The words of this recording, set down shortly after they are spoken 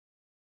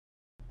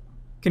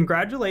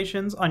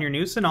Congratulations on your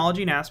new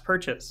Synology NAS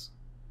purchase.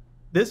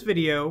 This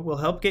video will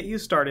help get you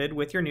started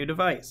with your new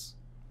device.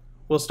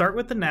 We'll start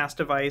with the NAS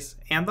device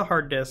and the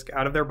hard disk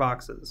out of their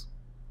boxes.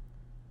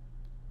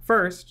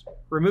 First,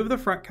 remove the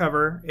front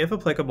cover, if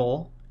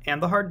applicable,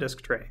 and the hard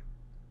disk tray.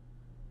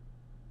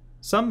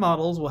 Some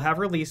models will have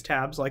release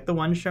tabs like the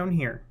one shown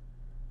here.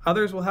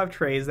 Others will have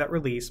trays that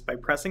release by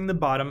pressing the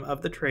bottom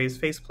of the tray's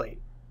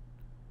faceplate.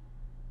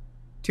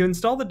 To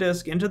install the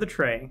disk into the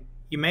tray,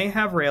 you may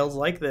have rails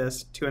like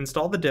this to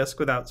install the disk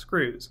without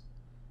screws.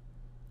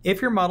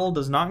 If your model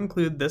does not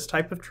include this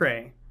type of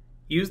tray,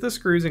 use the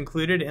screws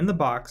included in the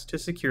box to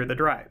secure the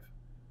drive.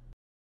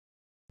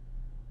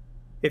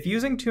 If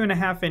using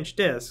 2.5-inch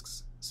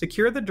disks,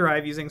 secure the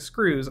drive using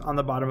screws on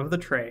the bottom of the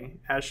tray,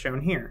 as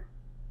shown here.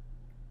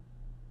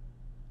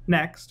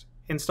 Next,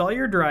 install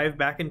your drive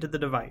back into the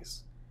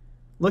device.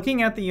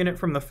 Looking at the unit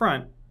from the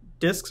front,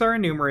 disks are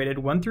enumerated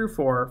 1 through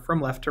 4 from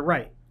left to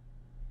right.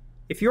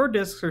 If your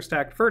disks are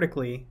stacked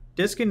vertically,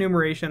 disk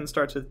enumeration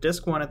starts with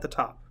disk 1 at the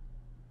top.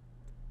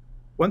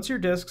 Once your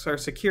disks are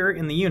secure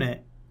in the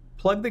unit,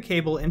 plug the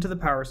cable into the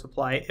power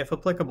supply if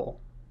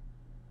applicable.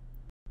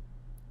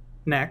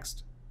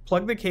 Next,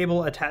 plug the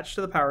cable attached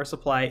to the power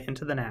supply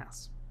into the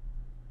NAS.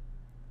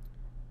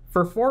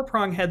 For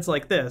 4-prong heads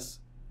like this,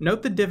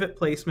 note the divot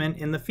placement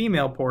in the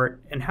female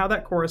port and how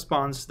that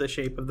corresponds to the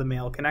shape of the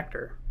male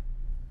connector.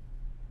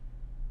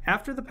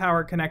 After the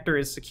power connector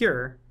is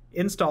secure,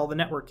 install the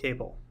network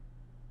cable.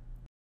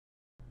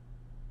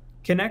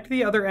 Connect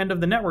the other end of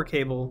the network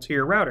cable to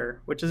your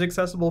router, which is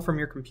accessible from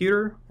your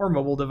computer or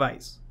mobile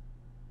device.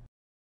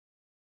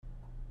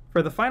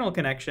 For the final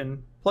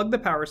connection, plug the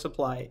power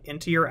supply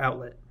into your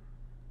outlet.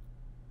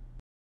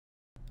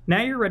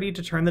 Now you're ready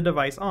to turn the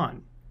device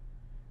on.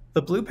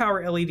 The blue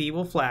power LED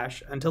will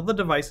flash until the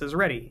device is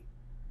ready.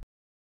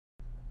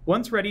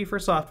 Once ready for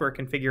software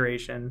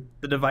configuration,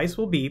 the device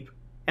will beep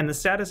and the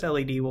status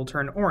LED will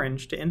turn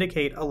orange to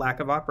indicate a lack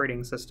of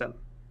operating system.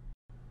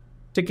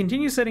 To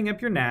continue setting up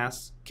your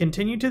NAS,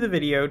 continue to the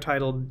video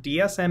titled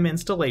DSM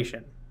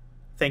Installation.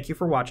 Thank you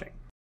for watching.